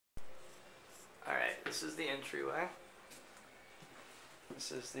This is the entryway.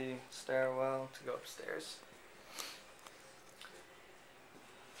 This is the stairwell to go upstairs.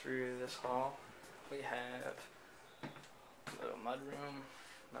 Through this hall, we have a little mud room,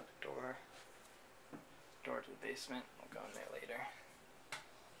 another door, door to the basement. We'll go in there later.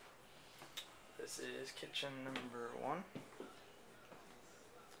 This is kitchen number 1.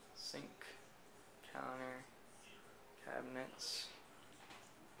 Sink, counter, cabinets,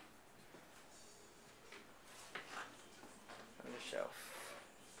 another shelf,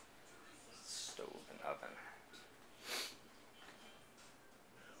 stove and oven.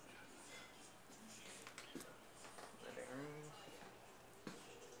 Living room.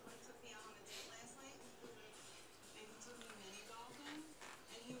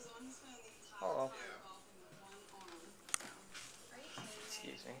 Hello.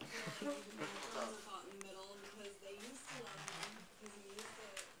 Excuse me.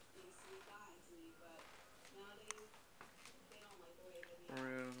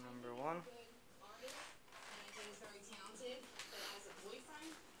 Room number 1.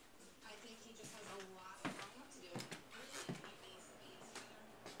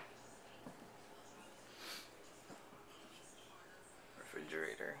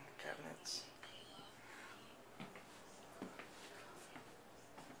 Refrigerator, cabinets.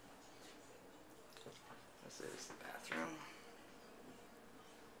 This is the bathroom.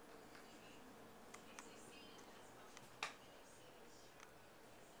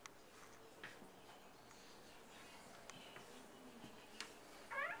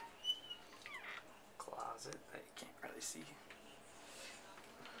 Closet that you can't really see.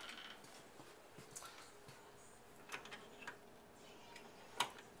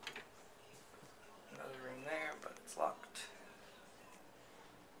 Another room there, but it's locked.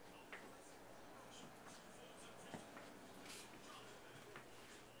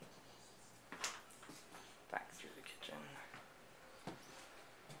 Back through the kitchen.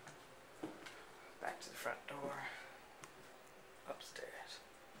 Back to the front door. Upstairs.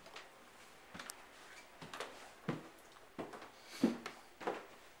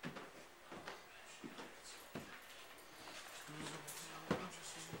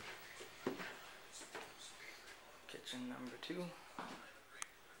 Kitchen number 2. They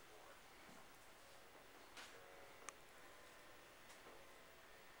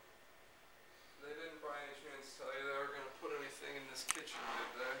didn't by any chance tell you they were going to put anything in this kitchen,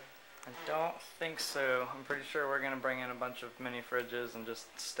 did they? I don't think so. I'm pretty sure we're going to bring in a bunch of mini fridges and just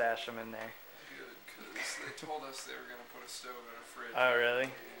stash them in there. Good, because they told us they were going to put a stove in a fridge. Oh, really?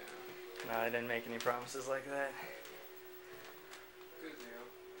 Yeah. No, I didn't make any promises like that. Good deal.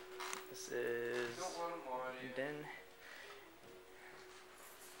 This is Don't want them on you. den.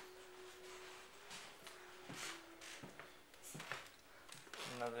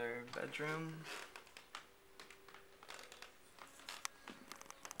 Another bedroom.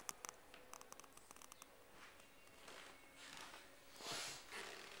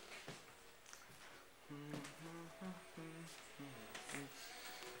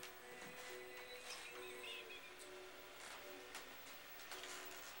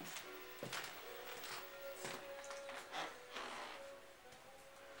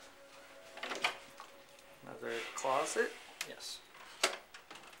 Another closet. Yes.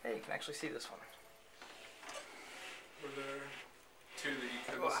 Hey, you can actually see this one. Were there 2 that you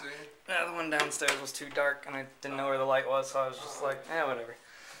couldn't see? Yeah, the one downstairs was too dark and I didn't know where the light was, so I was just like, eh, whatever.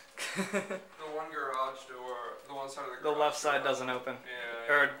 The one garage door, the one side of the garage The left side door. doesn't open.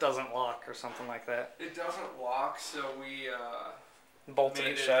 Yeah. Or it doesn't lock or something like that. It doesn't lock, so we Bolted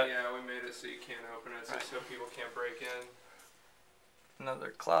made it shut. Yeah, we made it so you can't open it, so people can't break in.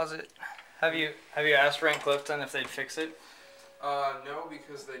 Another closet. Have you asked Rank Clifton if they'd fix it? No,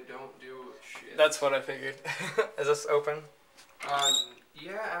 because they don't do shit. That's what I figured. Is this open?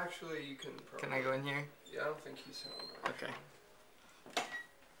 Yeah, actually, you can probably... Can I go in here? Yeah, I don't think he's home. Right? Okay.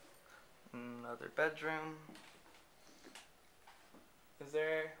 Another bedroom. Is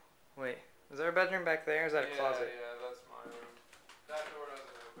there... Wait. Is there a bedroom back there? Or is that a closet? Yeah, that's my room. That door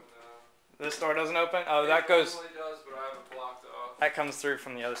doesn't open, though. This door doesn't open? Oh, that goes... It normally does, but I have it blocked off. That comes through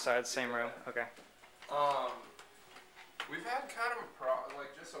from the other side, same room. Okay. We've had kind of a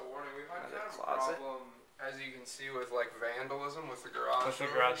just a warning, we've had Another kind of closet. a problem, as you can see, with like vandalism with the garage With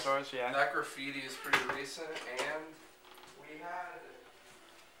the garage doors, yeah. That graffiti is pretty recent, and we had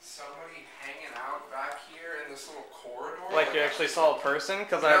somebody hanging out back here in this little corridor. Like you actually saw a person?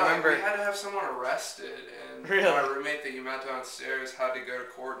 Because no, I remember... we had to have someone arrested, and really? my roommate that you met downstairs had to go to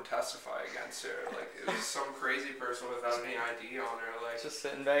court and testify against her. Like, it was some crazy person without any ID on her. Like, just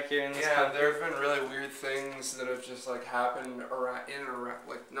sitting back here in this yeah, there have been really weird things that have just, like, happened around,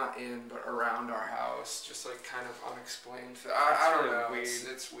 like, not in, but around our house. Just, like, kind of unexplained. I don't know. Weird.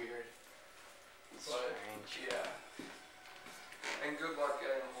 It's weird. But, strange. yeah. And good luck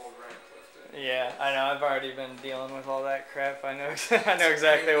getting a hold of rank lifted. Yeah, I know. I've already been dealing with all that crap. I know. I know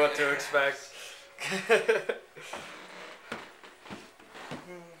exactly what to expect.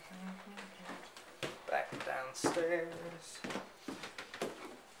 Back downstairs.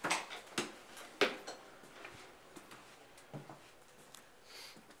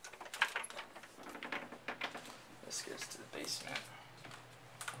 This goes to the basement.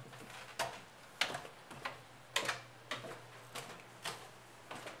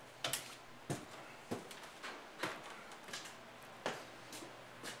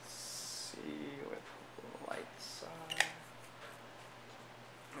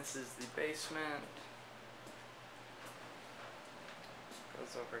 This is the basement.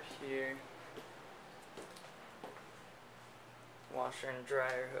 Goes over here. Washer and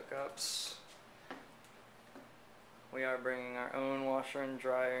dryer hookups. We are bringing our own washer and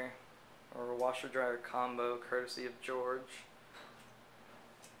dryer, or washer dryer combo, courtesy of George.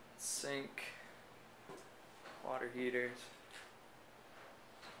 Sink, water heaters.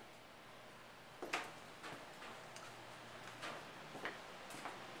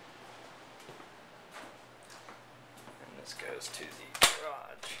 This goes to the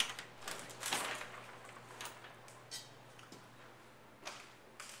garage.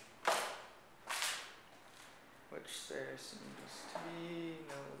 Which there seems to be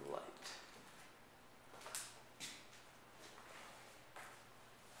no light.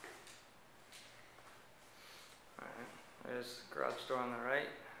 Alright, there's the garage door on the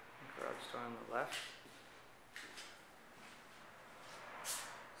right, garage door on the left.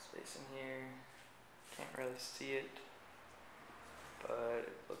 Space in here, can't really see it, but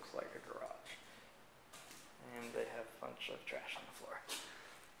it looks like a garage. And they have a bunch of trash on the floor.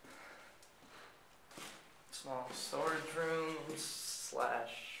 Small storage rooms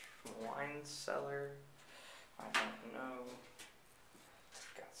slash wine cellar. I don't know.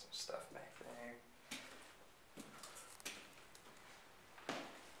 Got some stuff back there.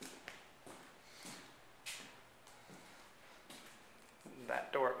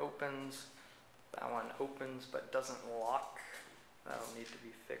 That door opens. That one opens but doesn't lock. That'll need to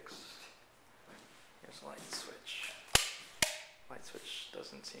be fixed. Here's a light switch. Light switch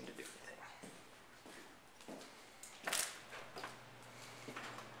doesn't seem to do anything.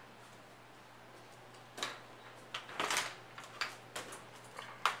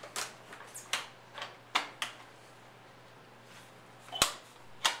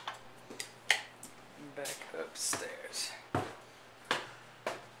 Back upstairs.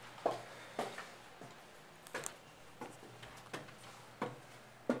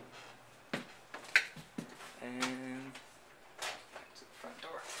 And back to the front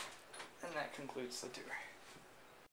door. And that concludes the tour.